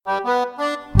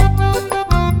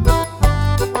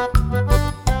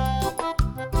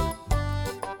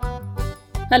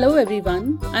Hello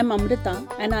everyone, I'm Amrita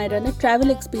and I run a travel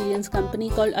experience company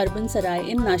called Urban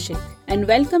Sarai in Nashik. And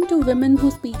welcome to Women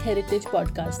Who Speak Heritage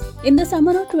podcast. In the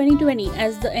summer of 2020,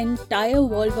 as the entire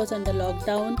world was under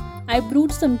lockdown, I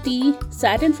brewed some tea,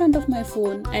 sat in front of my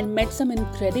phone, and met some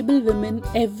incredible women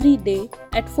every day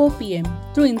at 4 pm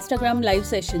through Instagram live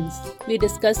sessions. We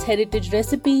discussed heritage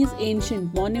recipes,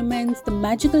 ancient monuments, the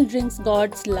magical drinks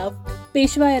gods loved,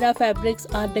 Peshwa era fabrics,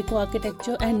 Art Deco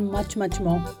architecture, and much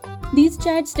more. These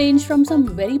chats range from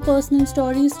some very personal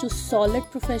stories to solid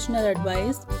professional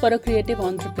advice for a creative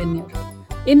entrepreneur.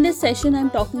 In this session, I'm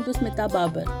talking to Smita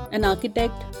Babar, an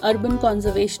architect, urban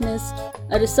conservationist,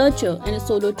 a researcher, and a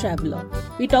solo traveler.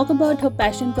 We talk about her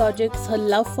passion projects, her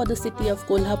love for the city of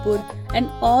Kolhapur, and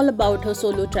all about her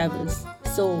solo travels.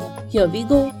 So, here we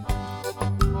go.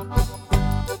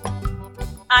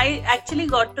 I actually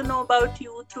got to know about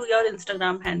you through your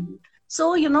Instagram handle.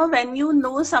 So, when you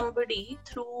know somebody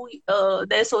through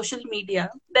their social media,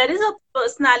 there is a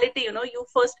personality, you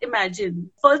first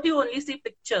imagine. First, you only see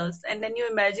pictures and then you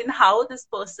imagine how this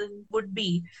person would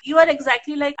be. You are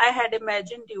exactly like I had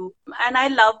imagined you. And I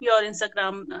love your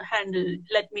Instagram handle,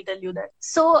 let me tell you that.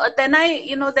 So then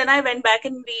I went back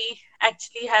and we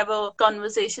actually have a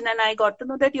conversation and I got to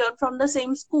know that you're from the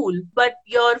same school. But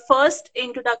your first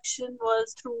introduction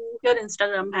was through your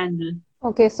Instagram handle.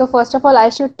 Okay, so first of all, I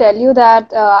should tell you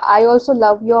that I also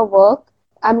love your work.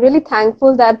 I'm really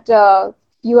thankful that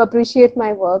you appreciate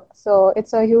my work. So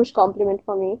it's a huge compliment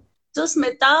for me. So,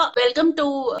 Smita, welcome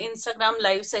to Instagram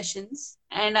live sessions.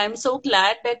 And I'm so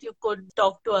glad that you could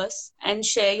talk to us and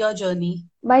share your journey.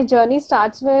 My journey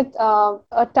starts with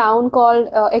a town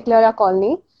called Eklara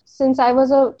Colony. Since I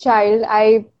was a child,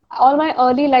 all my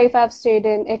early life I've stayed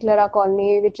in Eklara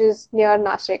Colony, which is near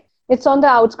Nashik. It's on the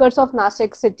outskirts of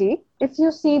Nashik city. If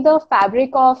you see the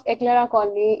fabric of Eklara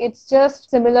Colony, it's just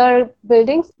similar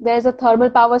buildings. There's a thermal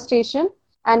power station,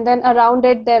 and then around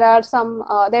it there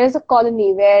is a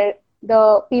colony where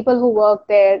the people who work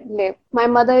there live. My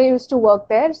mother used to work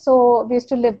there, so we used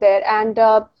to live there, and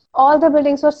all the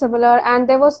buildings were similar, and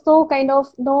there was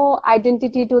no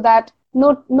identity to that,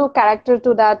 no character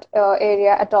to that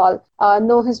area at all,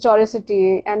 no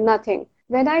historicity and nothing.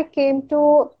 When I came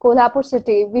to Kolhapur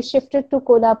city, we shifted to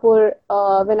Kolhapur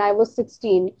when I was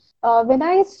 16. When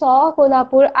I saw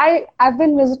Kolhapur, I've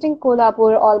been visiting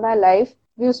Kolhapur all my life.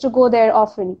 We used to go there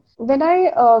often. When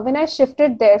I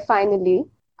shifted there finally,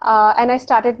 and I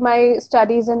started my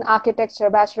studies in architecture,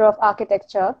 Bachelor of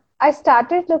Architecture, I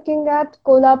started looking at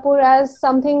Kolhapur as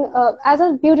as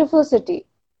a beautiful city.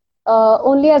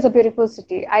 Only as a beautiful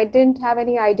city. I didn't have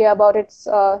any idea about its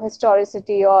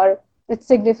historicity or its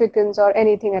significance or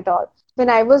anything at all. When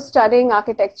I was studying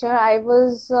architecture, I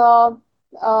was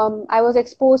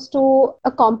exposed to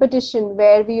a competition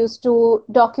where we used to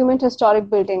document historic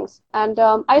buildings, and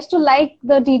I used to like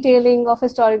the detailing of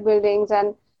historic buildings,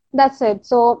 and that's it.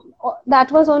 So that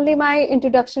was only my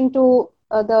introduction to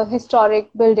the historic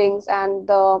buildings and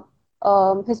the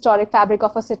historic fabric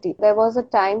of a city. There was a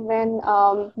time when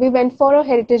we went for a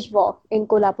heritage walk in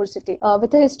Kolhapur city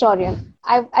with a historian.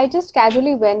 I just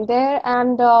casually went there,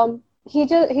 and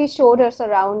he showed us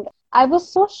around. I was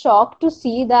so shocked to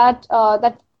see that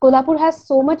Kolhapur has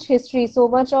so much history, so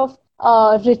much of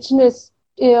richness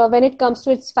when it comes to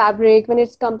its fabric, when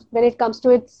it comes to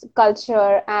its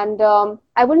culture, and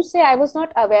I wouldn't say I was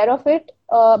not aware of it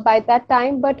by that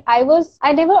time, but I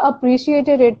never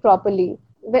appreciated it properly.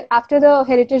 After the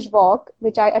heritage walk,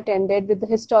 which I attended with the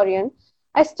historian,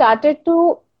 I started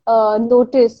to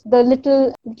notice the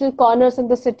little corners in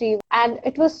the city, and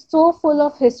it was so full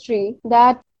of history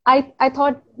that I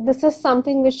thought this is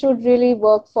something we should really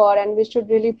work for and we should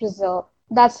really preserve.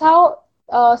 That's how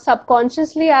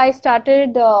subconsciously I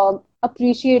started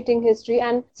appreciating history,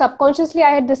 and subconsciously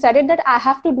I had decided that I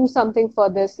have to do something for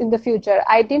this in the future.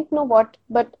 I didn't know what,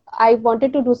 but I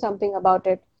wanted to do something about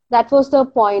it. That was the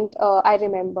point I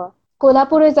remember.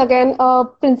 Kolhapur is again a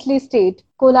princely state.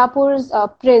 Kolhapur's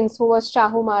prince, who was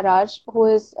Shahu Maharaj, who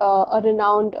is a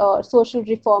renowned social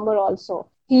reformer also.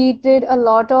 He did a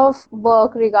lot of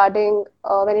work regarding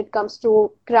when it comes to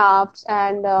crafts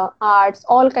and arts,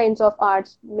 all kinds of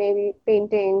arts, maybe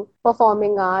painting,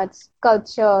 performing arts,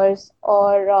 sculptures,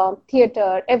 or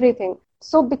theater, everything.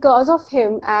 So because of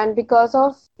him, and because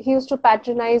of he used to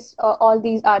patronize all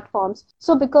these art forms.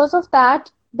 So because of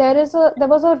that, there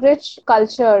was a rich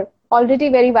culture already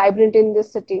very vibrant in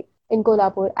this city in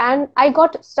Kolhapur, and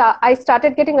I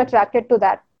started getting attracted to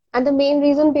that. And the main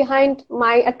reason behind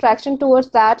my attraction towards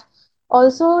that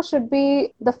also should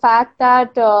be the fact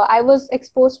that I was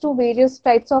exposed to various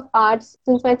types of arts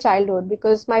since my childhood,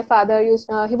 because my father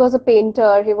he was a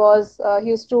painter. He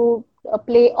used to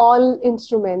play all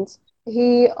instruments.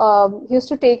 He used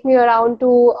to take me around to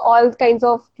all kinds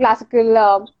of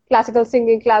classical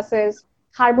singing classes,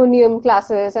 harmonium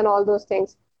classes, and all those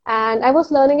things. And I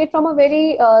was learning it from a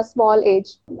very small age.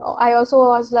 I also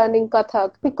was learning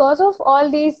Kathak because of all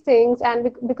these things,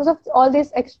 and because of all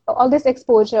this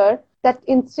exposure, that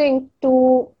instinct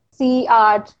to see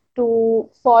art, to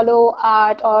follow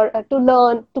art, or to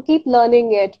learn, to keep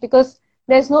learning it, because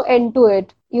there's no end to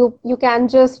it. You can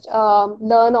just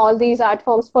learn all these art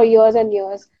forms for years and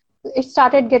years. It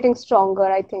started getting stronger,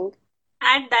 I think.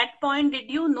 At that point,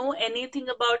 did you know anything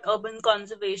about urban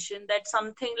conservation, that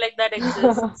something like that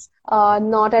exists?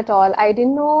 Not at all. I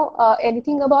didn't know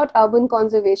anything about urban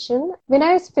conservation. When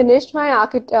I finished my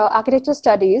architecture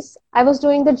studies, I was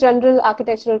doing the general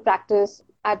architectural practice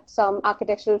at some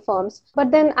architectural firms.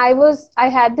 But then I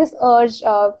had this urge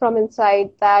from inside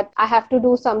that I have to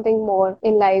do something more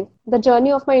in life. The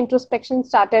journey of my introspection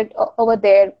started over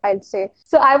there, I'd say.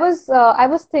 So I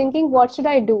was thinking, what should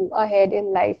I do ahead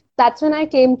in life? That's when I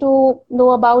came to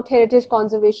know about heritage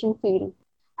conservation field.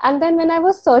 And then when I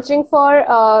was searching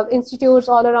for institutes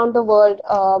all around the world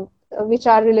which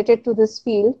are related to this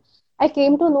field, I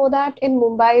came to know that in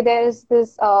Mumbai there is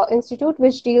this institute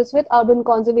which deals with urban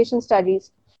conservation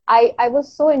studies. I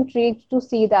was so intrigued to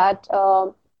see that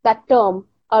term,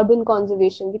 urban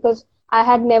conservation, because I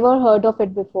had never heard of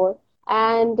it before.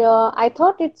 And I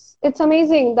thought it's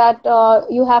amazing that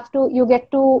you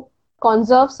get to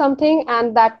conserve something,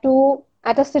 and that too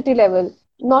at a city level.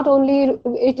 Not only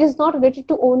it is not related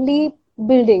to only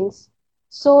buildings.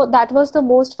 So that was the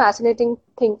most fascinating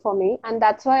thing for me, and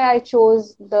that's why I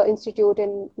chose the institute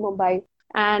in Mumbai.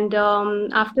 And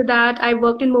after that, I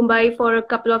worked in Mumbai for a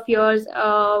couple of years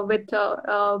with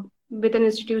an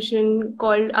institution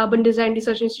called Urban Design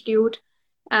Research Institute,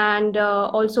 and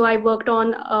also I worked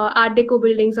on Art Deco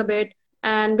buildings a bit.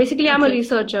 And basically, I'm a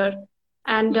researcher.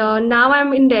 And now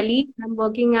I'm in Delhi. I'm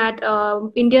working at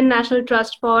Indian National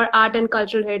Trust for Art and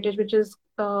Cultural Heritage, which is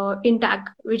INTAC,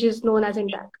 which is known as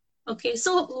INTAC. Okay,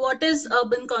 so what is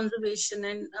urban conservation,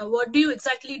 and what do you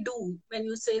exactly do when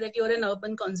you say that you're an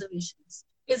urban conservationist?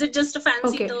 Is it just a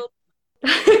fancy term?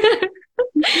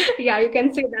 Yeah, you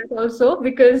can say that also,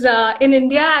 because in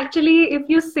India, actually, if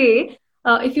you see,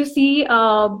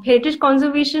 heritage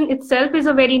conservation itself is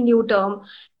a very new term.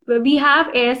 We have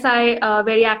ASI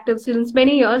very active since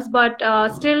many years, but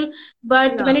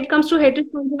when it comes to heritage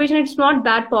conservation, it's not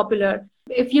that popular.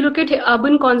 If you look at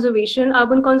urban conservation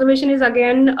is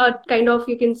again a kind of,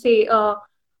 you can say,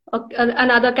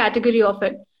 another category of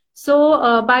it.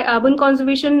 So by urban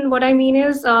conservation, what I mean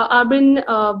is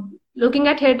looking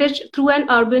at heritage through an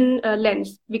urban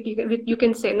lens, you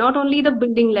can say, not only the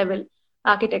building level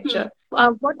architecture.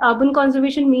 What urban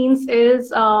conservation means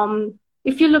is,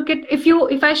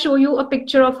 if I show you a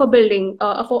picture of a building,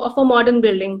 of a modern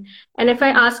building, and if I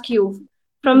ask you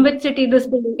from which city this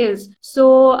building is,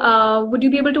 so would you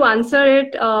be able to answer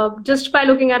it just by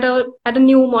looking at a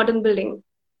new modern building?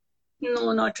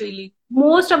 No, not really.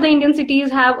 Most of the Indian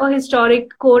cities have a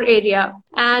historic core area,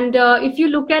 and if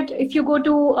you go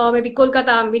to maybe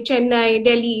Kolkata, maybe Chennai,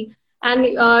 Delhi, and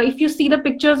if you see the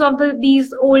pictures of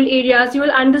these old areas, you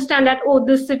will understand that, oh,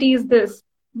 this city is this.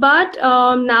 But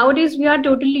nowadays we are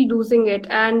totally losing it,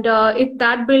 and if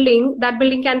that building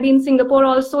can be in Singapore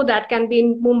also, that can be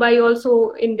in Mumbai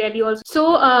also, in Delhi also.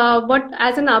 So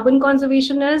as an urban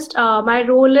conservationist, my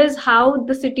role is how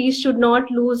the cities should not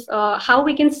lose, how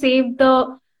we can save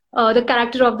the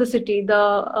character of the city,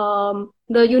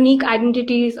 the unique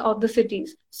identities of the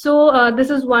cities. So this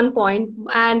is one point.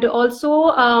 And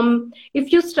also,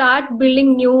 if you start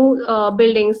building new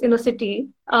buildings in a city,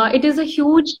 it is a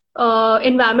huge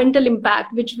environmental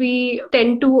impact, which we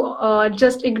tend to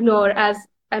just ignore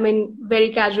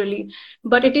very casually.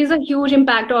 But it is a huge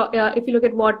impact if you look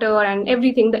at water and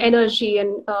everything, the energy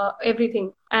and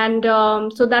everything. And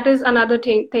so that is another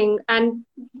thing. And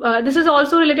this is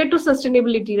also related to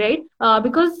sustainability, right?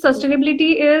 Because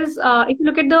sustainability is, if you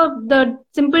look at the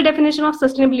simple definition of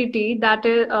sustainability, that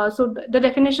is, so the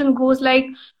definition goes like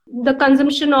the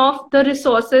consumption of the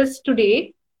resources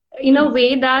today in a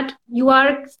way that you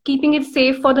are keeping it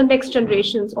safe for the next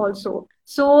generations also.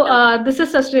 So this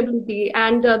is sustainability,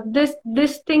 and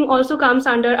this thing also comes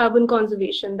under urban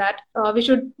conservation, that we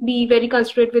should be very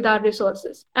considerate with our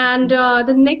resources. And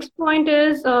the next point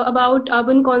is about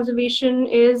urban conservation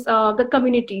is the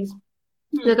communities.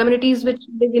 The communities which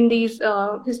live in these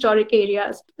historic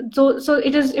areas. So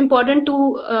it is important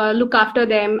to look after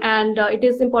them, and it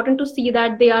is important to see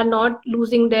that they are not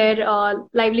losing their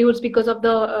livelihoods because of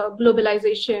the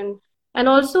globalization. And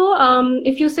also,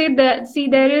 if you say that,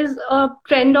 there is a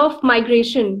trend of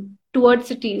migration towards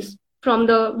cities. from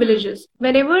the villages.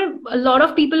 Whenever a lot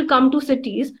of people come to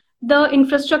cities, the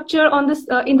infrastructure on this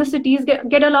in the cities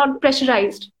get a lot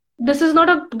pressurized. This is not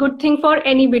a good thing for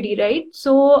anybody, right?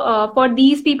 So for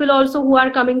these people also who are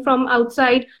coming from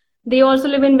outside, they also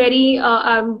live in very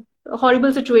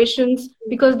horrible situations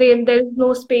because there's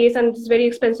no space and it's very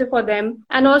expensive for them.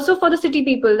 And also for the city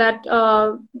people that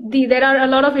there are a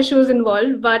lot of issues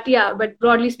involved, but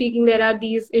broadly speaking, there are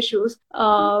these issues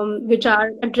which are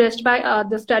addressed by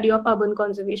the study of urban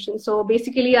conservation. So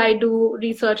basically, I do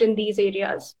research in these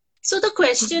areas. So the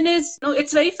question is,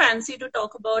 it's very fancy to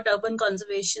talk about urban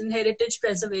conservation, heritage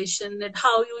preservation, and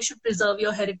how you should preserve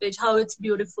your heritage, how it's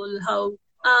beautiful,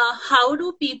 how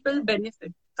do people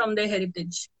benefit from their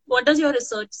heritage? What does your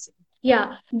research say?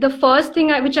 Yeah, the first thing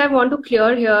which I want to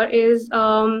clear here is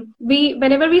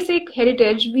whenever we say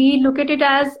heritage, we look at it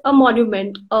as a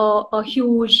monument, a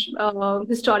huge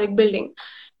historic building.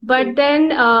 But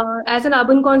then, as an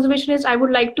urban conservationist, I would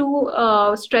like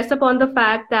to stress upon the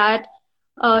fact that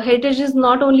heritage is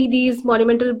not only these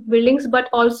monumental buildings, but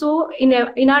also in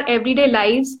our everyday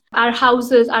lives, our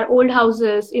houses, our old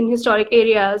houses in historic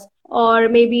areas, or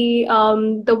maybe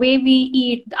the way we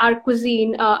eat, our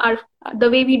cuisine, the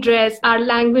way we dress, our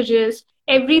languages,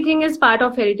 everything is part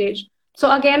of heritage.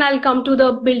 So again, I'll come to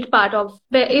the built part of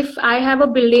if I have a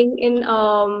building in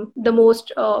the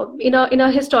most in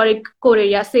a historic core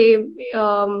area, say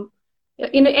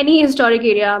in any historic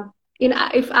area,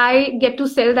 if I get to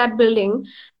sell that building,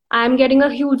 I'm getting a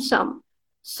huge sum.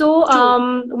 So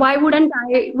why wouldn't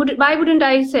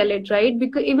I sell it, right?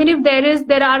 Because even if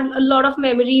there are a lot of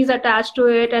memories attached to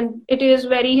it, and it is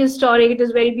very historic, it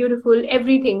is very beautiful,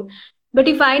 everything. But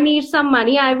if I need some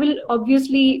money, I will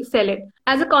obviously sell it.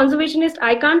 As a conservationist,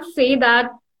 I can't say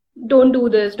that don't do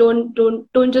this, don't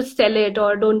just sell it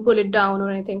or don't pull it down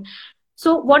or anything.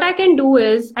 So what I can do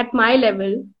is, at my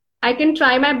level, I can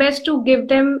try my best to give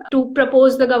them, to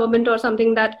propose the government or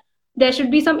something, that there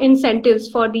should be some incentives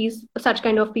for such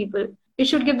kind of people. We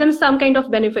should give them some kind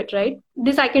of benefit, right?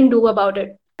 This I can do about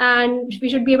it. And we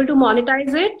should be able to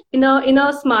monetize it in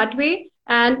a smart way,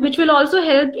 and which will also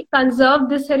help conserve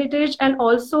this heritage, and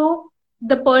also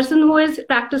the person who is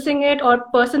practicing it or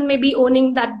person maybe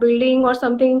owning that building or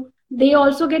something, they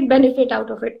also get benefit out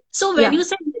of it. So when you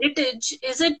say heritage,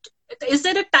 is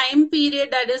there a time period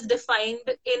that is defined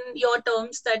in your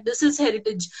terms that this is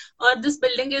heritage, or this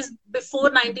building is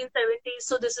before 1970s,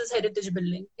 so this is heritage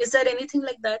building? Is there anything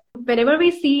like that? Whenever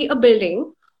we see a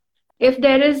building, if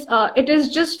there is, it is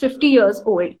just 50 years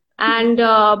old, and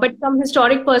but some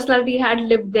historic personality had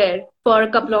lived there for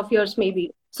a couple of years maybe.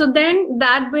 So then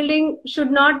that building should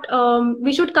not,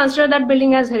 we should consider that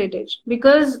building as heritage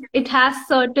because it has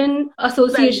certain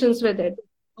associations with it.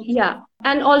 Okay. Yeah.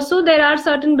 And also there are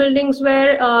certain buildings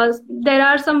where there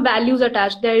are some values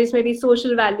attached. There is maybe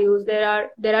social values, there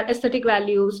are aesthetic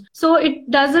values. So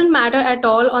it doesn't matter at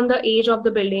all on the age of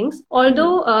the buildings.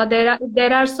 Although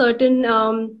there are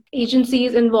certain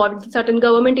agencies involved, certain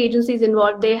government agencies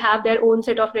involved, they have their own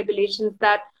set of regulations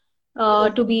that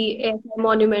to be a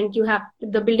monument,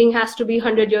 the building has to be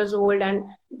 100 years old, and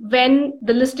when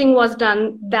the listing was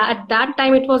done, at that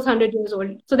time it was 100 years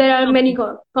old. So there are many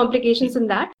complications in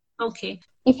that. Okay.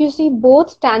 If you see,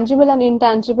 both tangible and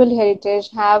intangible heritage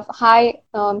have high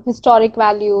historic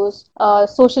values,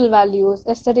 social values,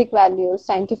 aesthetic values,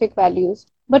 scientific values.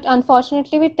 But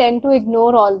unfortunately, we tend to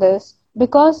ignore all this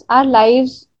because our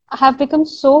lives have become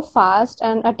so fast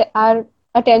and our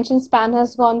attention span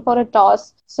has gone for a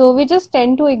toss. So we just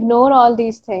tend to ignore all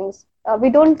these things. We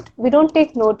don't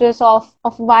take notice of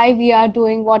why we are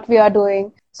doing what we are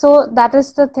doing. So that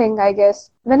is the thing, I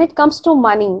guess. When it comes to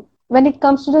money, when it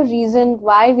comes to the reason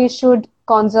why we should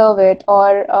conserve it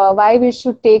or why we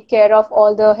should take care of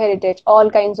all the heritage,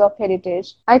 all kinds of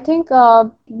heritage, I think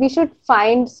we should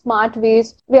find smart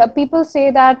ways. People say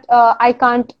that I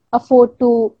can't afford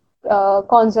to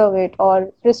conserve it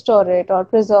or restore it or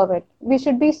preserve it. We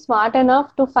should be smart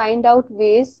enough to find out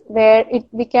ways where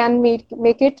we can make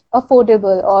it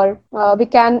affordable or we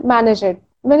can manage it.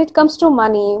 When it comes to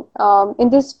money, in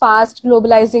this fast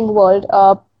globalizing world,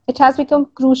 it has become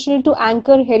crucial to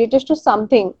anchor heritage to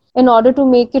something in order to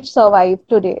make it survive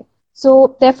today.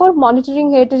 So therefore,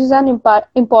 monitoring heritage is an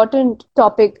important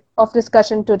topic of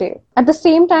discussion today. At the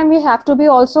same time, we have to be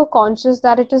also conscious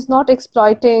that it is not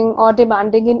exploiting or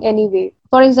demanding in any way.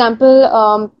 For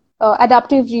example,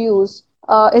 adaptive reuse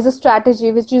is a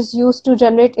strategy which is used to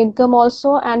generate income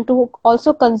also and to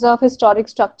also conserve historic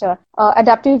structure.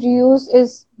 Adaptive reuse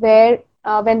is where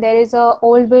when there is an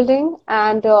old building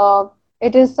and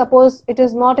it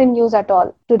is not in use at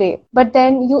all today, but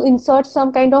then you insert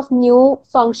some kind of new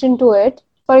function to it.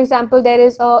 For example, there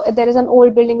is an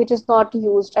old building which is not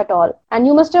used at all, and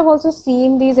you must have also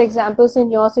seen these examples in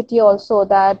your city also,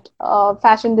 that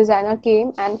fashion designer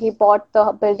came and he bought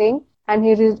the building and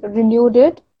he renewed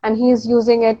it, and he is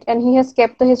using it, and he has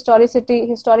kept the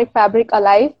historic fabric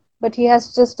alive, but he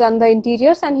has just done the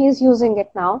interiors and he is using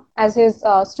it now as his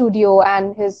studio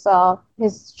and his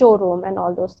showroom and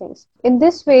all those things. In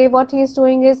this way, what he is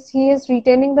doing is he is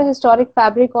retaining the historic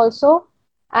fabric also,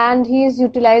 and he is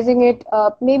utilizing it.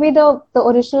 Maybe the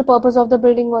original purpose of the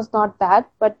building was not that,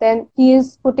 but then he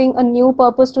is putting a new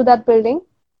purpose to that building,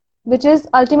 which is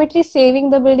ultimately saving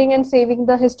the building and saving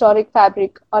the historic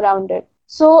fabric around it.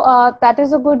 So that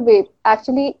is a good way.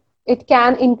 Actually, it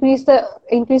can increase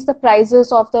the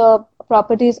prices of the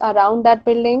properties around that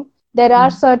building. There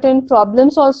are certain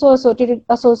problems also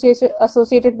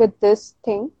associated with this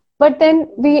thing, but then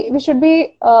we should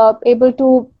be able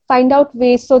to find out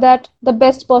ways so that the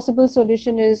best possible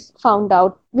solution is found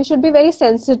out. We should be very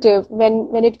sensitive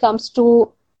when it comes to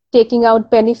taking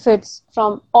out benefits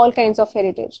from all kinds of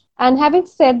heritage. And having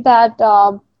said that,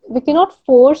 we cannot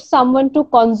force someone to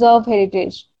conserve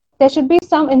heritage. There should be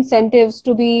some incentives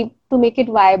to make it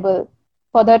viable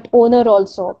for that owner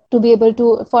also,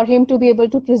 for him to be able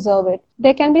to preserve it.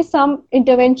 There can be some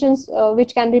interventions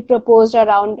which can be proposed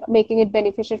around making it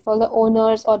beneficial for the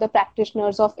owners or the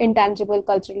practitioners of intangible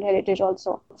cultural heritage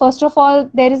also. First of all,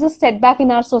 there is a setback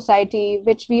in our society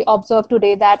which we observe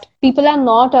today, that people are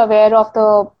not aware of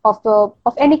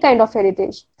any kind of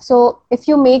heritage. So if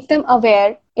you make them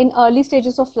aware in early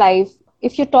stages of life,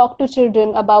 if you talk to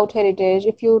children about heritage,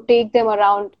 if you take them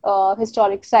around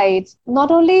historic sites,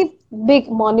 not only big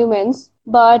monuments,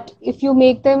 but if you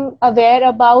make them aware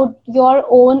about your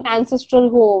own ancestral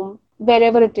home,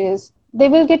 wherever it is, they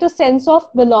will get a sense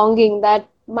of belonging, that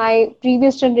my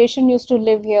previous generation used to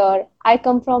live here. I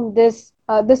come from this.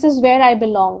 This is where I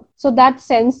belong. So that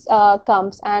sense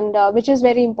comes, and which is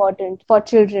very important for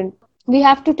children. We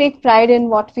have to take pride in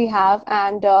what we have,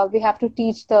 and we have to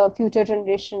teach the future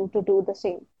generation to do the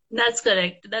same. That's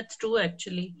correct. That's true,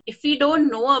 actually. If we don't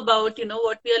know about,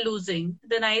 what we are losing,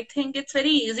 then I think it's very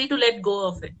easy to let go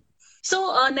of it.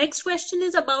 So next question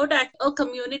is about a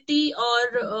community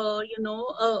or,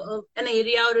 an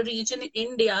area or a region in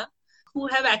India who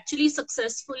have actually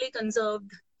successfully conserved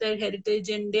their heritage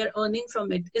and they're earning from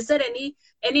it. Is there any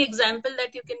example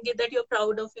that you can give that you're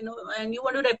proud of, and you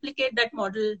want to replicate that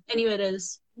model anywhere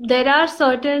else? There are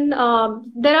some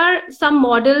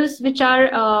models which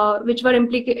were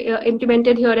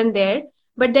implemented here and there,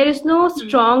 but there is no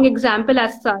strong example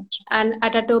as such, and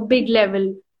at a big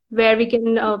level where we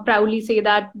can proudly say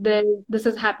that this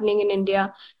is happening in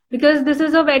India. Because this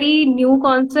is a very new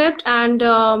concept, and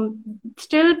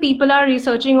still people are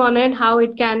researching on it, how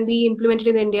it can be implemented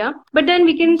in India. But then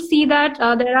we can see that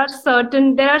there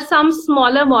are some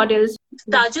smaller models.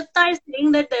 Prajakta is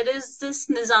saying that there is this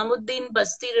Nizamuddin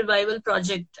Basti revival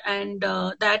project, and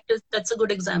that's a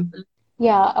good example.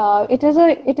 Yeah, it is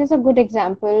a good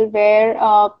example where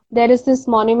there is this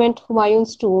monument,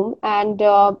 Humayun's tomb, and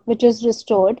which is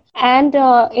restored. And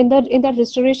in the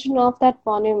restoration of that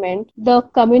monument, the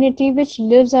community which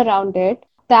lives around it,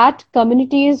 that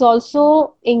community is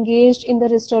also engaged in the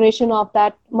restoration of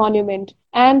that monument.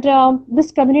 And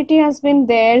this community has been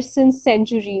there since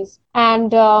centuries.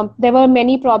 And there were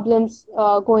many problems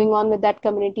going on with that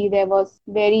community. There was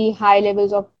very high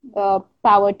levels of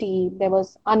poverty. There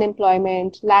was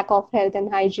unemployment, lack of health and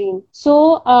hygiene.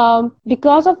 So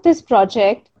because of this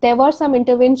project, there were some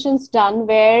interventions done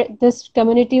where this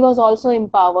community was also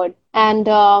empowered. And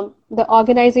the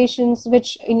organizations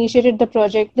which initiated the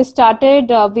project, they started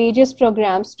various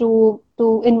programs to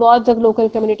involve the local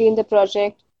community in the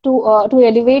project, to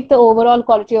elevate the overall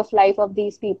quality of life of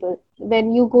these people.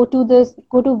 When you go to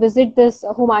visit this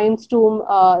Humayun's tomb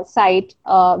site,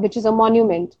 which is a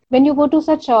monument, when you go to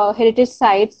such heritage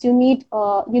sites, you need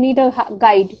a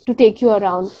guide to take you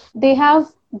around. They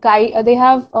have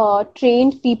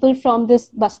trained people from this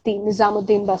Basti,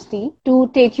 Nizamuddin Basti, to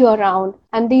take you around.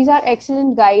 And these are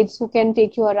excellent guides who can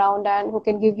take you around and who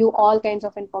can give you all kinds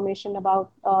of information about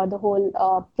the whole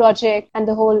project and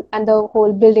the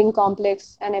whole building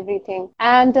complex and everything.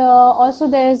 And also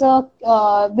there is a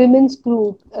women's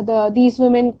group. These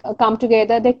women come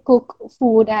together, they cook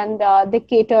food, and they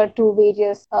cater to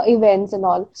various events and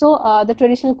all. So the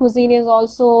traditional cuisine is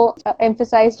also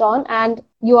emphasized on, and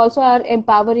you also are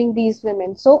empowering these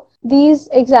women. So these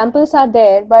examples are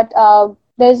there, but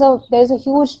there's a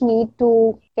huge need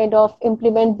to kind of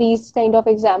implement these kind of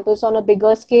examples on a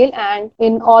bigger scale and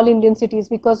in all Indian cities,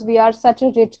 because we are such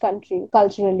a rich country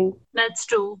culturally. That's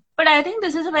true. But I think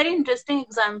this is a very interesting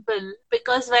example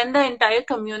because when the entire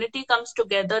community comes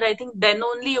together, I think then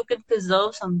only you can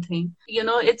preserve something.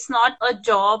 It's not a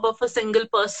job of a single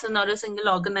person or a single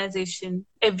organization.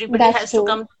 Everybody That's has to true.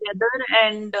 come together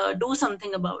and do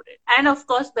something about it. And of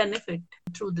course, benefit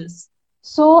through this.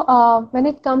 So, when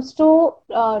it comes to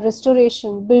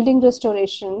restoration, building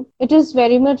restoration, it is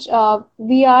very much,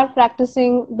 we are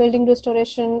practicing building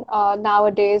restoration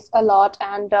nowadays a lot,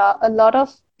 and a lot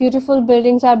of beautiful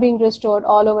buildings are being restored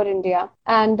all over India,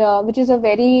 and which is a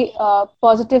very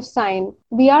positive sign.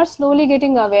 We are slowly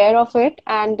getting aware of it,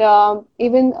 and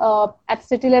even at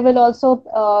city level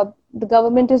also, the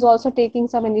government is also taking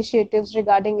some initiatives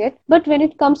regarding it. But when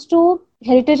it comes to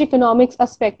heritage economics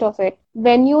aspect of it,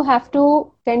 when you have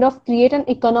to kind of create an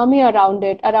economy around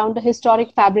it, around the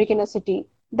historic fabric in a city,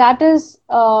 that is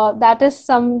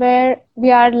somewhere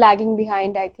we are lagging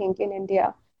behind, I think, in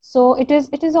India. So it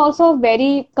is also a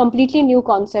very completely new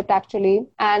concept actually,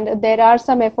 and there are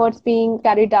some efforts being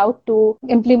carried out to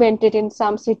implement it in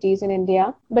some cities in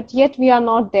India, but yet we are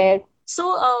not there. So,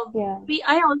 Yeah.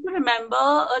 I also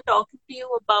remember talking to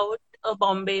you about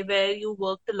Bombay, where you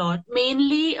worked a lot,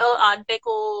 mainly Art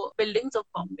Deco buildings of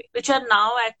Bombay, which are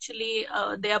now actually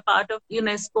they are part of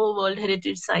UNESCO World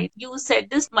Heritage Site. You said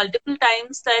this multiple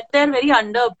times that they are very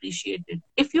underappreciated.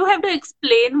 If you have to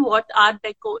explain what Art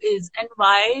Deco is and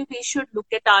why we should look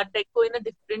at Art Deco in a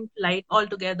different light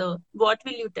altogether, what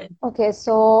will you tell? Okay,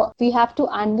 so we have to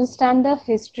understand the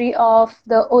history of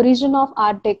the origin of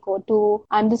Art Deco to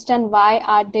understand why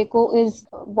Art Deco is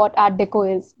what Art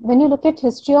Deco is. When you look at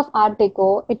history of Art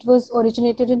Deco, it was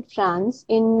originated in France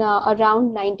in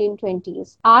around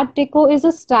 1920s. Art Deco is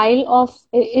a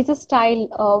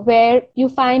style where you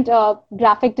find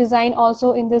graphic design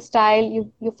also in this style.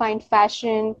 You find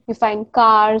fashion, you find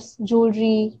cars,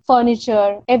 jewelry,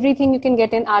 furniture, everything you can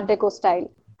get in Art Deco style.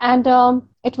 And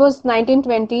it was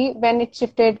 1920 when it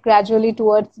shifted gradually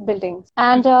towards buildings.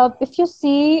 And if you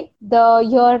see the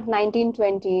year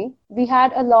 1920, we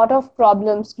had a lot of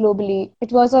problems globally.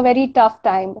 It was a very tough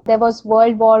time. There was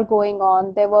World War going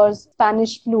on. There was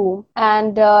Spanish flu.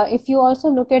 And if you also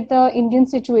look at the Indian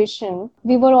situation,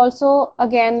 we were also,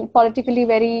 again, politically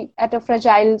very at a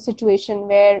fragile situation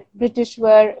where British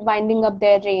were winding up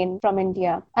their reign from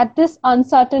India. At this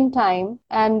uncertain time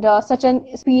and such a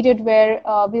period where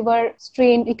we were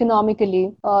strained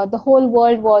economically, the whole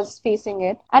world was facing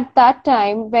it. At that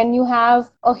time, when you have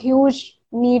a huge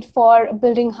need for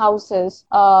building houses,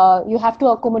 you have to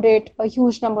accommodate a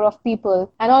huge number of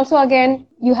people, and also again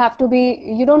you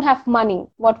don't have money.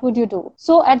 What would you do?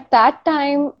 So at that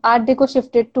time, Art Deco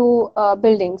shifted to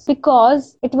buildings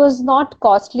because it was not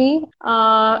costly.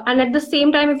 And at the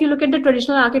same time, if you look at the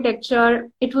traditional architecture,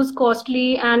 it was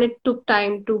costly and it took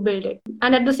time to build it.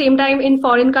 And at the same time, in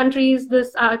foreign countries,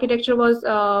 this architecture was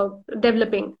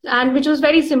developing, and which was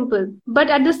very simple. But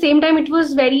at the same time, it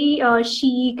was very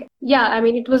chic. Yeah, I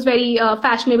mean, it was very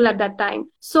fashionable at that time.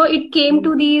 So it came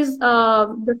to the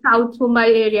South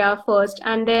Mumbai area first.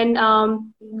 And then,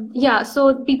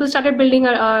 so people started building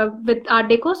with Art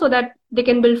Deco so that they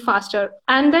can build faster.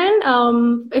 And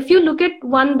then if you look at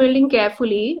one building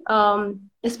carefully,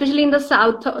 especially in the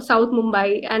South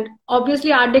Mumbai, and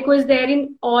obviously Art Deco is there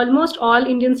in almost all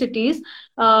Indian cities,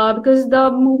 because the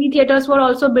movie theaters were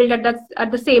also built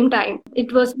at the same time.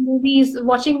 It was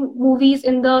watching movies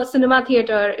in the cinema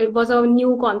theater. It was a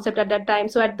new concept at that time.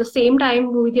 So at the same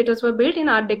time, movie theaters were built in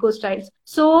Art Deco styles.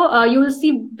 So you will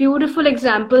see beautiful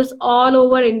examples all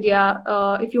over India.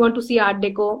 If you want to see Art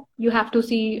Deco, you have to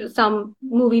see some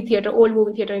old movie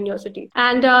theater in your city.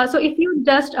 And so if you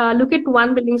just look at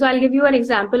one building, so I'll give you an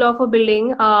example of a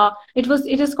building.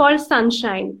 It is called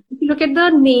Sunshine. If you look at the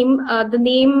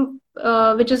name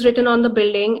which is written on the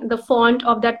building, the font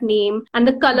of that name, and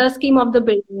the color scheme of the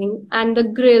building, and the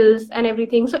grills and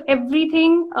everything. So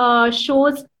everything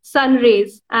shows sun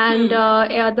rays, and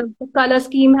the color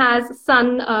scheme has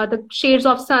the shades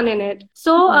of sun in it.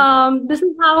 So this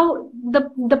is how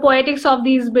the poetics of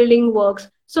these building works.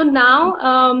 So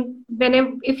now,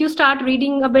 if you start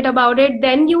reading a bit about it,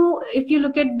 then if you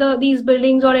look at these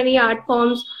buildings or any art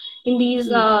forms in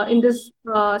this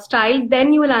style,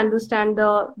 then you will understand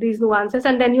these nuances,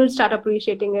 and then you'll start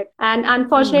appreciating it. And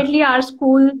unfortunately,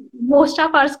 most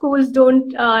of our schools don't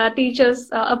teach us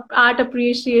art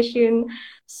appreciation.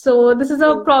 So this is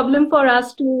a problem for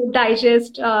us to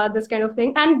digest this kind of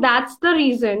thing, and that's the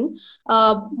reason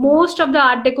most of the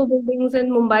Art Deco buildings in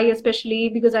Mumbai, especially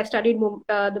because I studied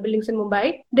the buildings in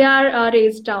Mumbai, they are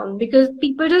razed down because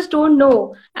people just don't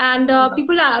know, and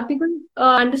people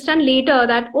understand later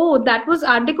that, oh, that was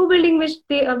Art Deco building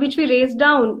which we razed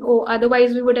down. Oh,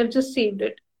 otherwise we would have just saved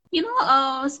it.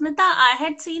 Smita, I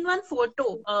had seen one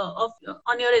photo of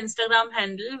on your Instagram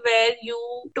handle where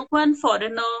you took one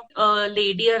foreigner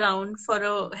lady around for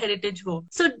a heritage walk.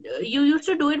 So you used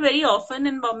to do it very often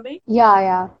in Bombay?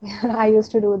 Yeah. I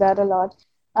used to do that a lot.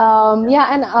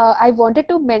 And I wanted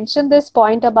to mention this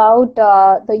point about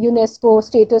the UNESCO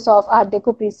status of Art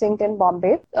Deco precinct in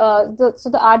Bombay. So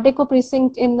the Art Deco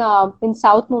precinct in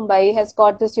South Mumbai has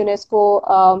got this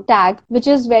UNESCO tag, which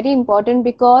is very important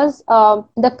because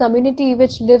the community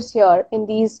which lives here in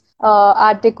these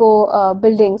Art Deco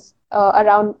buildings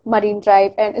around Marine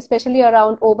Drive and especially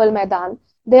around Oval Maidan,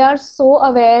 they are so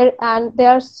aware and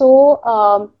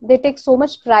they take so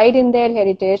much pride in their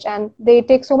heritage, and they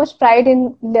take so much pride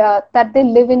in that they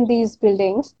live in these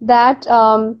buildings that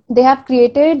they have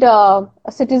created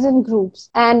citizen groups.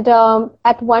 And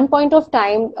at one point of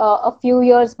time, a few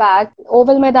years back,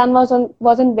 Oval Maidan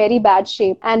was in very bad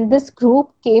shape, and this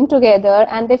group came together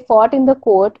and they fought in the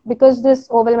court because this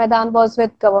Oval Maidan was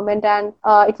with government and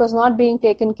it was not being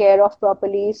taken care of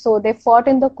properly. So they fought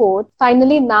in the court.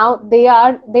 Finally, now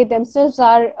they themselves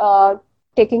are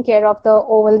taking care of the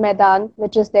Oval Maidan,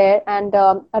 which is there, and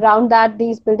around that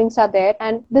these buildings are there,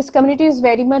 and this community is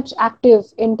very much active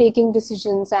in taking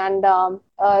decisions, and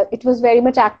it was very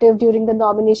much active during the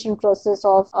nomination process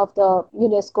of the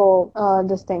UNESCO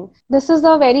this thing. This is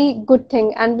a very good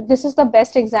thing, and this is the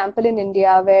best example in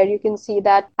India where you can see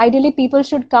that ideally people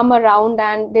should come around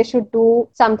and they should do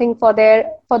something for their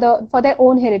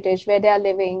own heritage where they are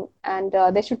living, and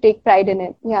they should take pride in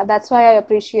it. Yeah, that's why I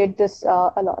appreciate this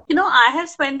a lot. I have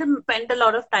spent a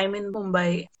lot of time in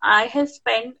Mumbai. I have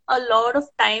spent a lot of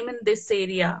time in this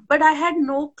area, but I had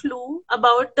no clue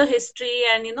about the history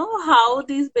and how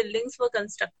these buildings were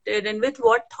constructed and with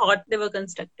what thought they were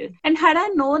constructed. And had I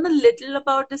known a little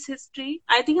about this history,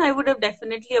 I think I would have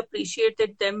definitely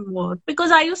appreciated them more,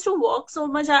 because I used to walk so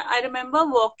much. I remember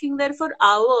walking there for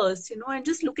hours, and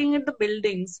just looking at the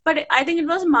buildings. But I think it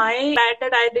was my bad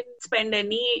that I didn't spend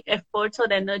any efforts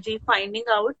or energy finding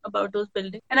out about those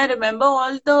buildings. And I remember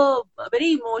all the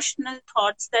very emotional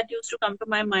thoughts that used to come to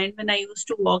my mind when I used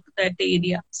to walk that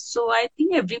area. So I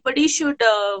think everybody should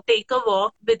take a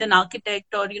walk with an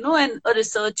architect or a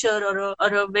researcher or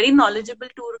a very knowledgeable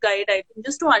tour guide, I think,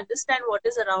 just to understand what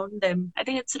is around them. I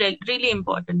think it's really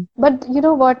important. But you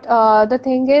know what, the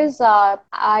thing is,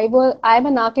 I'm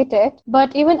an architect,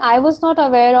 but even I was not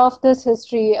aware of this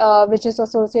history which is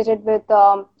associated with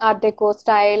Art Deco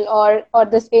style or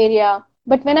this area.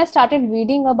 But when I started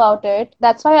reading about it,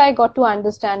 that's why I got to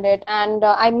understand it. And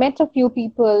I met a few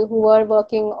people who were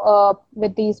working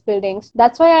with these buildings.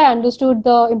 That's why I understood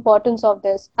the importance of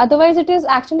this. Otherwise, it is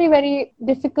actually very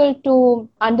difficult to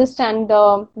understand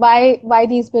why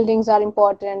these buildings are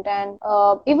important, and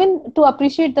even to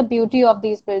appreciate the beauty of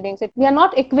these buildings. We are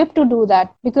not equipped to do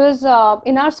that because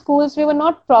in our schools, we were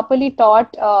not properly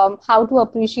taught how to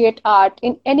appreciate art,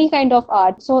 in any kind of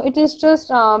art. So it is just,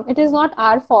 it is not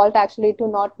our fault actually to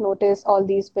not notice all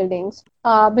these buildings.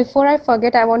 Before I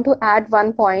forget, I want to add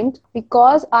one point.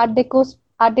 Because Art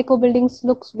Deco buildings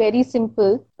looks very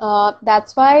simple.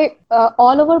 That's why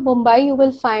all over Mumbai you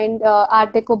will find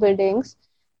Art Deco buildings,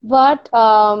 but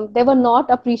they were not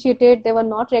appreciated, they were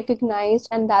not recognized,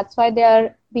 and that's why they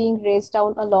are being razed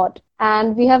down a lot.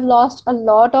 And we have lost a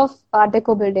lot of Art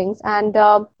Deco buildings, and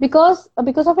because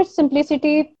of its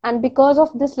simplicity and because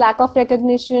of this lack of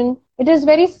recognition, it is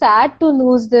very sad to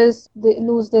lose this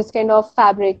kind of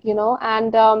fabric,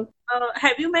 and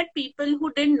have you met people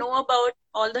who didn't know about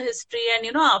all the history,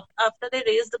 and after they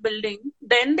raised the building,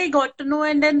 then they got to know,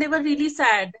 and then they were really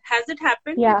sad? Has it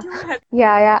happened with you?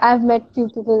 Yeah, I've met few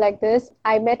people like this.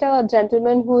 I met a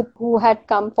gentleman who had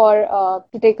come for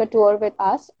to take a tour with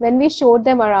us. When we showed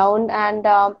them around, and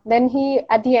then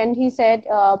at the end he said,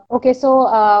 okay, so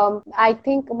I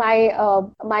think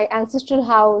my ancestral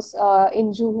house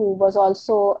in Juhu was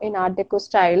also in Art Deco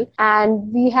style,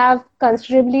 and we have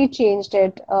considerably changed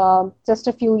it just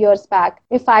a few years back.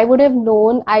 If I would have known,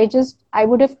 I just I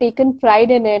would have taken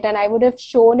pride in it and I would have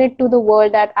shown it to the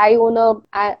world that I own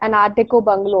an Art Deco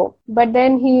bungalow. But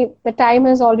then the time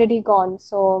has already gone.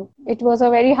 So it was a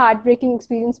very heartbreaking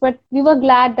experience, but we were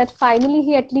glad that finally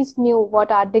he at least knew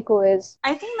what Art Deco is.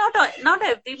 I think not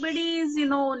everybody is,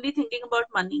 only thinking about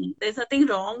money. There's nothing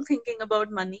wrong thinking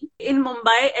about money. In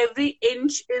Mumbai, every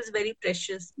inch is very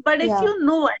precious. But if Yeah.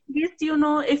 at least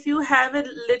if you have a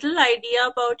little idea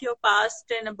about your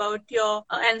past and about your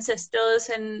ancestors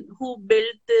and who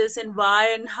built this and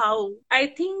why and how, I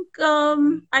think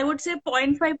I would say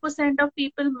 0.5% of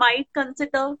people might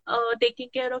consider taking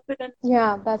care of it. And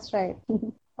Yeah, that's right.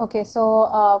 Okay,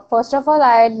 so first of all,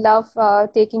 I love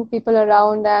taking people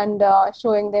around and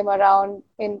showing them around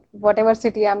in whatever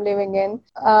city I'm living in.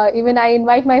 Even I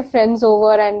invite my friends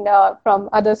over and from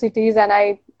other cities, and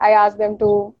I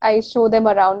show them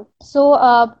around. So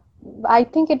I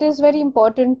think it is very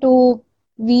important to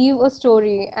weave a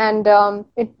story, and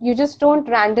you just don't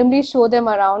randomly show them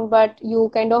around, but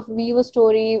you kind of weave a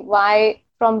story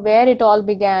from where it all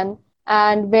began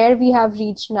and where we have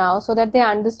reached now, so that they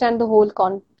understand the whole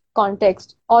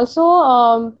context.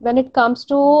 Also, when it comes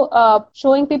to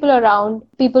showing people around,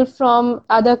 people from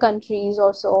other countries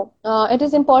also, it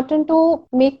is important to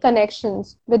make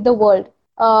connections with the world.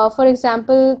 For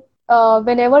example,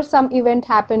 whenever some event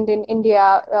happened in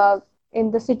India,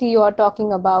 in the city you are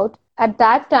talking about, at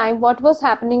that time, what was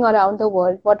happening around the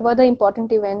world? What were the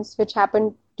important events which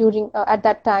happened during at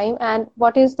that time, and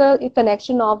what is the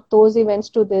connection of those events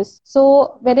to this?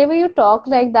 So whenever you talk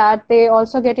like that, they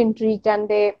also get intrigued and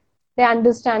they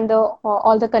understand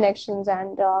all the connections,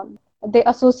 and they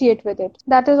associate with it.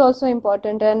 That is also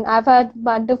important. And I've had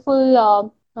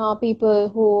wonderful people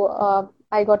who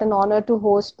I got an honor to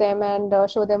host them and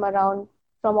show them around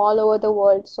from all over the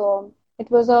world. So it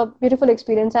was a beautiful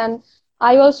experience, and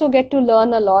I also get to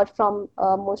learn a lot from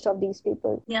most of these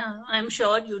people. yeah, I'm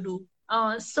sure you do.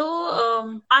 I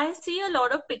see a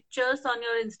lot of pictures on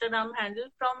your Instagram handle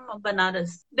from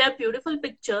Banaras. They're beautiful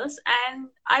pictures, and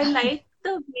I like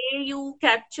the way you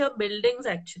capture buildings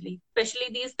actually, especially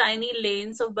these tiny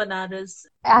lanes of Banaras.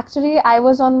 Actually, I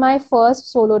was on my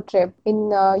first solo trip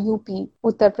in UP,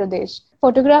 Uttar Pradesh.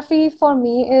 Photography for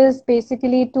me is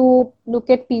basically to look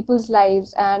at people's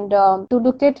lives and to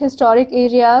look at historic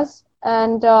areas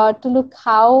and to look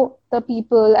how the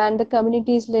people and the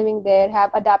communities living there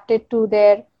have adapted to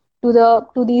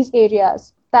these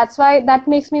areas. That's why that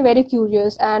makes me very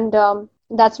curious, and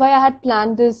that's why I had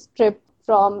planned this trip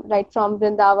from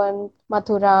Vrindavan,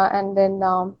 Mathura, and then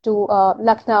to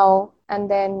Lucknow, and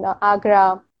then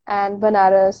Agra and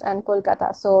Banaras and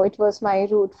Kolkata. So it was my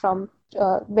route from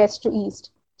west to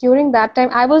east. During that time,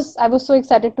 I was so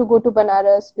excited to go to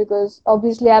Banaras because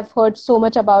obviously I've heard so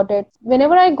much about it.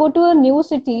 Whenever I go to a new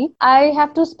city, I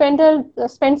have to spend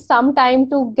some time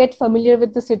to get familiar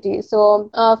with the city. So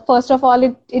first of all,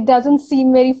 it doesn't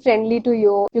seem very friendly to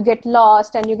you. You get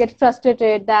lost and you get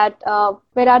frustrated that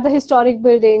where are the historic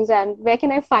buildings and where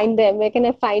can I find them? Where can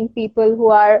I find people who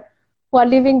are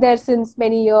living there since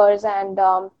many years, and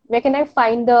where can I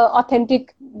find the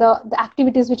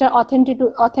activities which are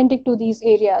authentic to these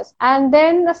areas? And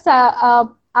then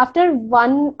after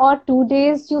 1 or 2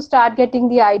 days, you start getting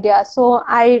the idea. So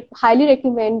I highly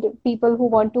recommend people who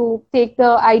want to take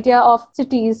the idea of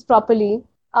cities properly.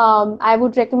 I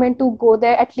would recommend to go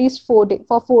there at least for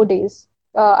 4 days.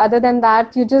 Other than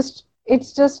that,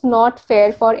 it's just not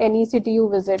fair for any city you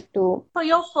visit to. For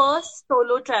your first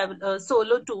solo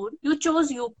tour, you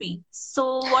chose UP.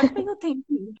 So what were you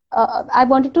thinking? I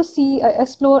wanted to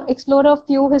explore a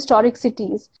few historic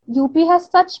cities. UP has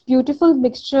such beautiful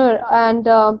mixture, and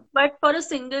But for a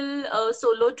single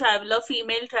solo traveler,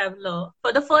 female traveler,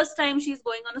 for the first time she's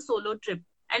going on a solo trip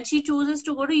and she chooses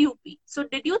to go to UP. So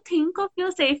did you think of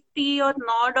your safety or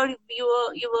not, or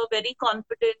you were very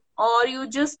confident, or you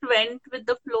just went with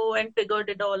the flow and figured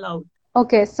it all out?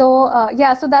 okay, so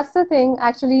yeah, so that's the thing.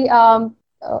 Actually,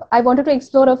 I wanted to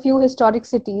explore a few historic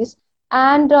cities,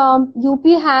 and UP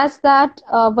has that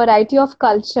variety of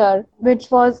culture, which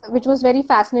was very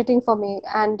fascinating for me,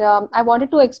 and I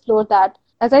wanted to explore that.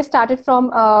 As I started from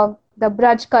the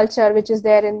Braj culture, which is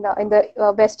there in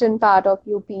the western part of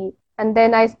UP, and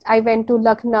then I went to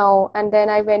Lucknow, and then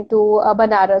I went to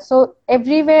Banaras. So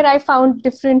everywhere I found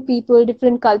different people,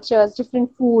 different cultures,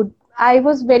 different food. I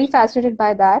was very fascinated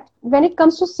by that. When it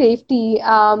comes to safety,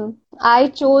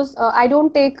 I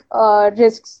don't take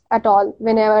risks at all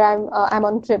whenever I'm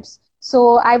on trips.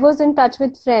 So I was in touch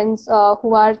with friends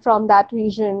who are from that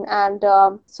region, and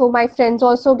so my friends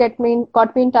also got me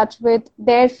in touch with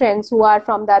their friends who are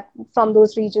from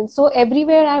those regions. So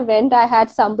everywhere I went, I had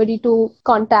somebody to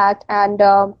contact, and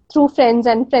through friends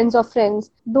and friends of friends,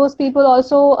 those people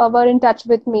also were in touch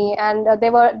with me, and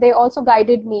they also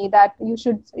guided me that you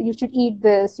should eat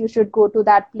this, you should go to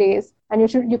that place, and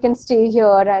you can stay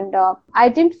here. And I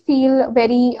didn't feel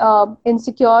very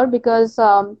insecure because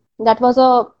that was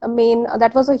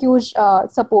a huge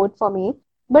support for me.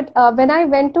 But when I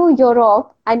went to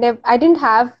Europe, I didn't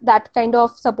have that kind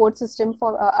of support system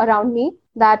for around me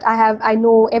that I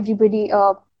know everybody.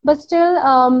 But still,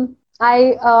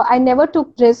 I never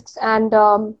took risks, and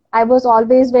I was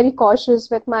always very cautious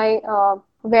with my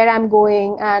where I'm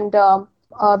going, and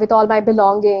with all my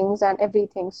belongings and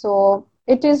everything. So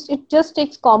it just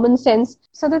takes common sense.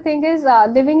 So the thing is,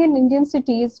 living in Indian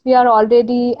cities, we are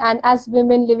already, and as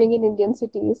women living in Indian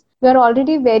cities, we are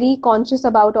already very conscious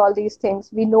about all these things.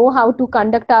 We know how to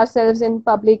conduct ourselves in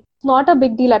public. It's not a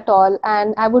big deal at all.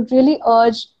 And I would really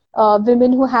urge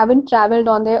women who haven't traveled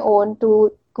on their own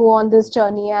to go on this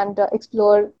journey and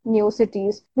explore new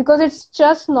cities, because it's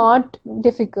just not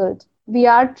difficult. We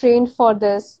are trained for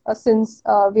this since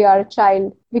we are a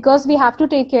child, because we have to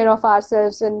take care of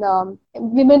ourselves. And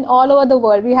women all over the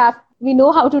world, we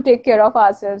know how to take care of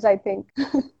ourselves, I think.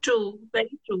 True,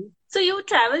 very true. So you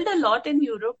traveled a lot in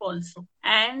Europe also,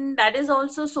 and that is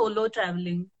also solo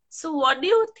traveling. So what do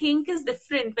you think is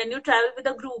different when you travel with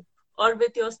a group or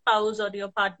with your spouse or your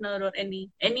partner or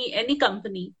any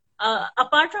company?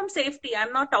 Apart from safety,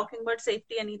 I'm not talking about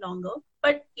safety any longer,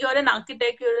 but you're an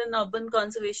architect, you're an urban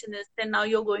conservationist, and now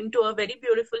you're going to a very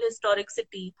beautiful historic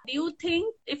city. Do you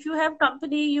think if you have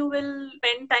company, you will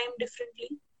spend time differently?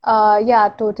 Yeah,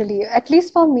 totally. At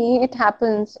least for me, it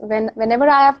happens whenever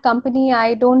I have company,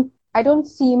 I don't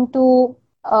seem to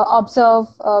observe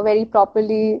very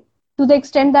properly to the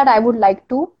extent that I would like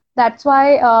to. That's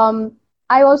why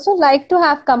I also like to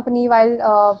have company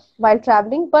while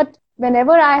traveling. But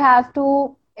whenever I have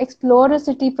to explore a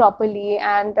city properly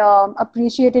and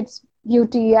appreciate its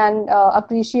beauty and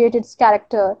appreciate its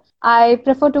character, I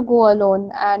prefer to go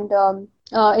alone, and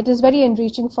it is very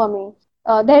enriching for me.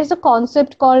 There is a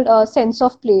concept called sense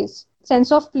of place.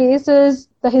 Sense of place is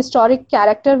the historic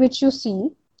character which you see,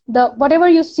 the whatever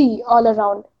you see all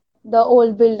around, the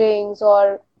old buildings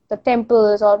or the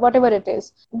temples or whatever it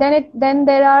is. Then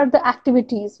there are the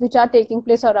activities which are taking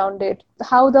place around it.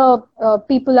 How the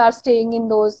people are staying in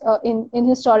those in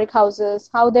historic houses,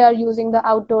 how they are using the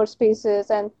outdoor spaces,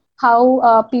 and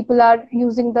how people are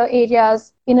using the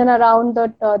areas in and around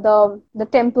the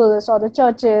temples or the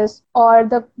churches or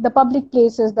the public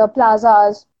places, the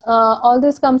plazas. All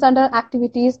this comes under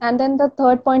activities, and then the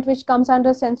third point, which comes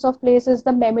under sense of place, is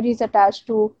the memories attached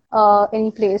to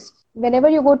any place. Whenever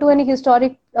you go to any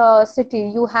historic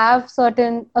city, you have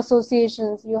certain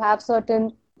associations, you have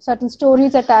certain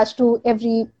stories attached to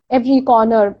every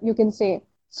corner, you can say.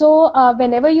 So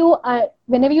whenever you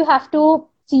have to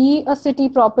see a city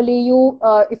properly,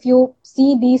 if you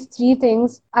see these three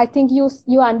things, I think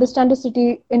you understand the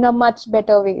city in a much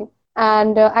better way.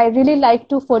 And I really like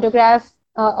to photograph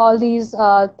all these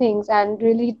things, and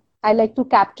really I like to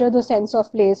capture the sense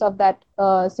of place of that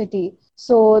city.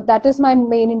 So that is my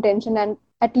main intention, and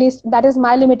at least that is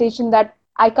my limitation, that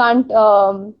I can't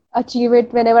achieve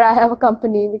it whenever I have a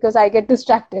company, because I get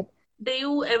distracted. Do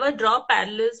you ever draw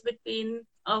parallels between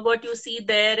what you see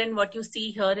there and what you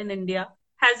see here in India?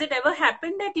 Has it ever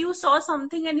happened that you saw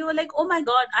something and you were like, oh my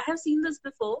God, I have seen this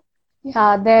before?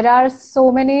 Yeah, there are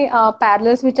so many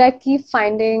parallels which I keep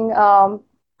finding.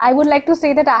 I would like to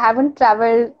say that I haven't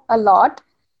traveled a lot.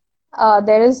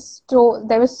 There is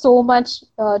so much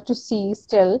to see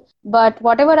still. But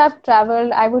whatever I've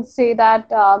traveled, I would say that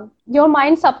your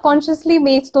mind subconsciously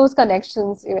makes those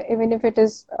connections, even if it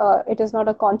is not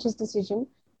a conscious decision.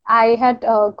 I had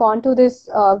gone to this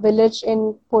village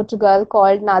in Portugal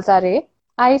called Nazaré.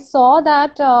 I saw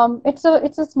that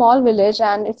it's a small village,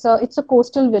 and it's a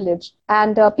coastal village,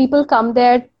 and people come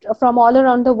there from all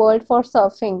around the world for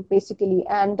surfing basically,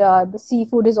 and the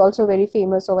seafood is also very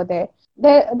famous over there.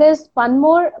 There's one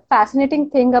more fascinating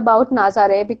thing about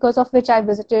Nazaré, because of which I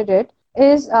visited it,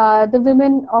 is the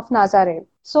women of Nazaré.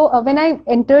 So when I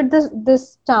entered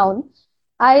this town,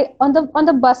 I on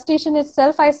the bus station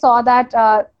itself, I saw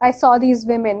these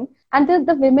women, and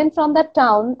the women from that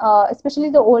town, especially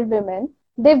the old women,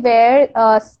 they wear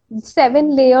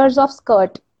 7 layers of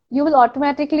skirt. You will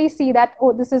automatically see that,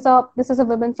 oh, this is a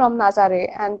woman from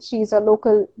Nazaré, and she's a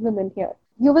local woman here.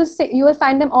 You will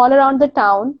find them all around the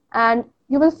town, and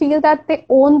you will feel that they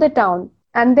own the town,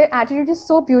 and their attitude is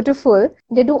so beautiful.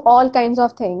 They do all kinds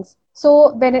of things.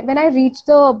 So when I reached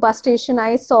the bus station,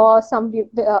 I saw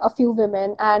a few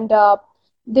women, and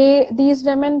these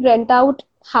women rent out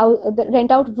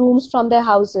rooms from their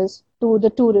houses to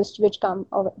the tourists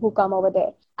who come over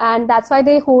there, and that's why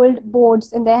they hold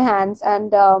boards in their hands,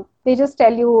 and they just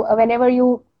tell you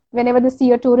whenever they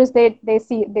see a tourist, they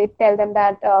tell them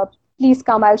that please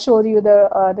come, I'll show you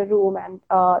the room, and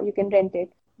you can rent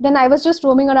it. Then I was just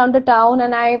roaming around the town,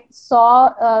 and I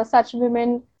saw such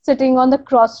women sitting on the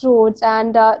crossroads,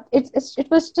 and it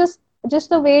was just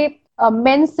the way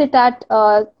men sit at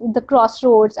the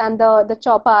crossroads and the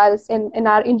chowpals in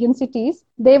our Indian cities.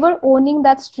 They were owning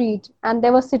that street, and they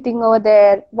were sitting over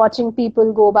there watching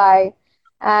people go by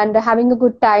and having a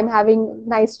good time, having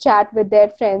nice chat with their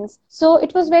friends. So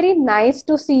it was very nice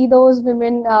to see those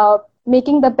women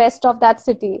making the best of that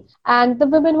city. And the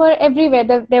women were everywhere.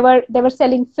 They were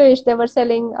selling fish. They were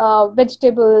selling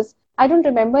vegetables. I don't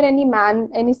remember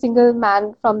any single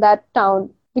man from that town,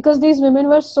 because these women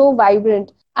were so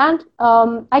vibrant. And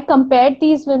I compared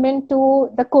these women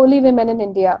to the Koli women in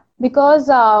India, because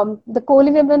the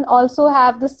Koli women also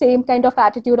have the same kind of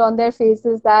attitude on their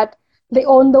faces, that they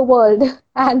own the world,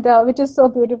 and which is so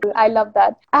beautiful. I love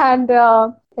that. And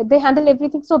they handle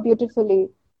everything so beautifully.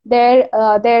 Their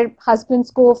husbands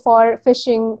go for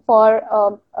fishing for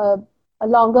a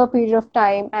longer period of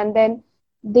time, and then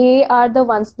the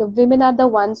women are the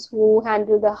ones who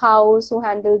handle the house, who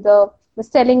handle the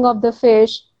selling of the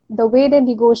fish, the way they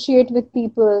negotiate with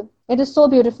people. It is so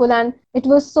beautiful, and it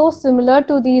was so similar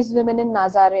to these women in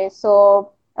Nazare.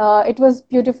 So it was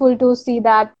beautiful to see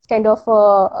that kind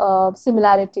of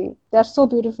similarity. They're so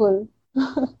beautiful.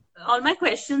 All my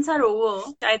questions are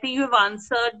over. I think you've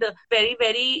answered very,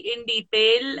 very in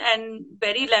detail and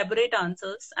very elaborate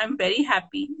answers. I'm very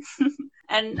happy.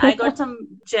 And I got some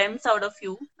gems out of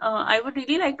you. I would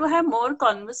really like to have more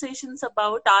conversations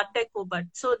about Art Deco, but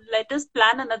so let us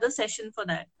plan another session for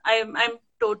that. I'm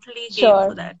totally game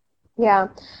for that. Yeah,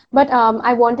 but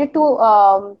I wanted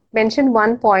to mention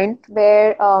one point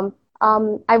where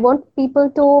I want people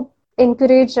to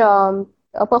encourage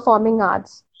performing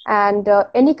arts and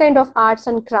any kind of arts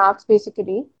and crafts,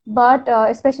 basically, but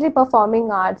especially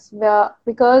performing arts,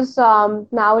 because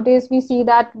nowadays we see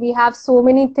that we have so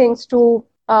many things to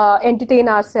entertain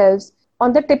ourselves.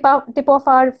 On the tip of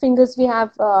our fingers, we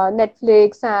have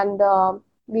Netflix, and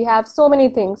we have so many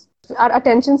things. Our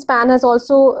attention span has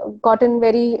also gotten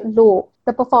very low.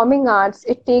 The performing arts,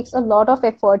 it takes a lot of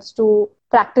efforts to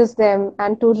practice them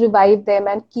and to revive them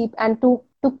and to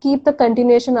keep the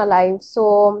continuation alive.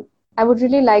 So I would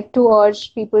really like to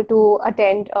urge people to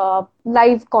attend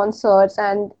live concerts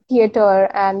and theater,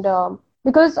 and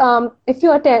because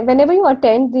whenever you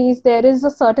attend these, there is a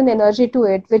certain energy to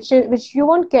it, which you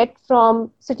won't get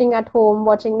from sitting at home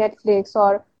watching Netflix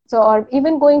or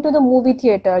even going to the movie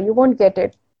theater. You won't get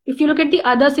it. If you look at the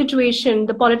other situation,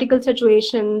 the political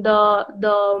situation,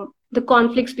 the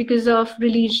conflicts because of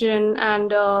religion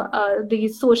and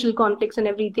these social conflicts and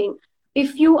everything.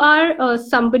 If you are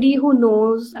somebody who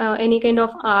knows any kind of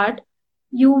art,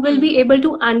 you will be able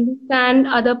to understand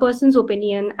other person's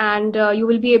opinion, and you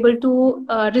will be able to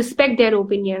respect their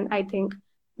opinion. I think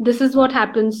this is what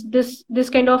happens. This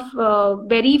kind of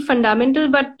very fundamental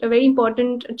but very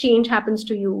important change happens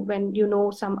to you when you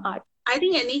know some art. I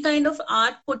think any kind of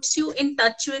art puts you in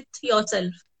touch with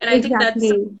yourself, and I think that's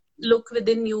look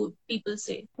within you, people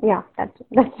say. Yeah, that's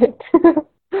it.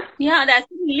 Yeah,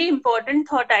 that's a really important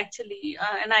thought, actually,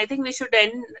 and I think we should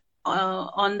end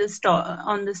on this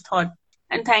thought.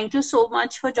 And thank you so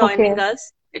much for joining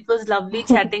us. It was lovely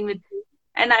chatting with you.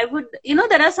 And I would,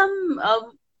 there are some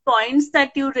points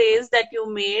that you raised, that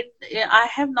you made. I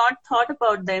have not thought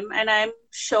about them, and I'm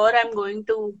sure I'm going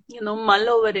to, mull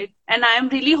over it. And I'm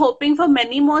really hoping for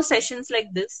many more sessions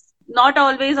like this. Not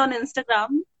always on Instagram.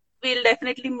 We'll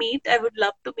definitely meet. I would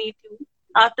love to meet you.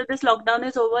 After this lockdown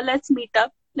is over, let's meet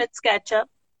up. Let's catch up.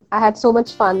 I had so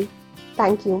much fun.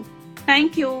 Thank you.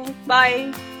 Thank you.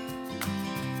 Bye.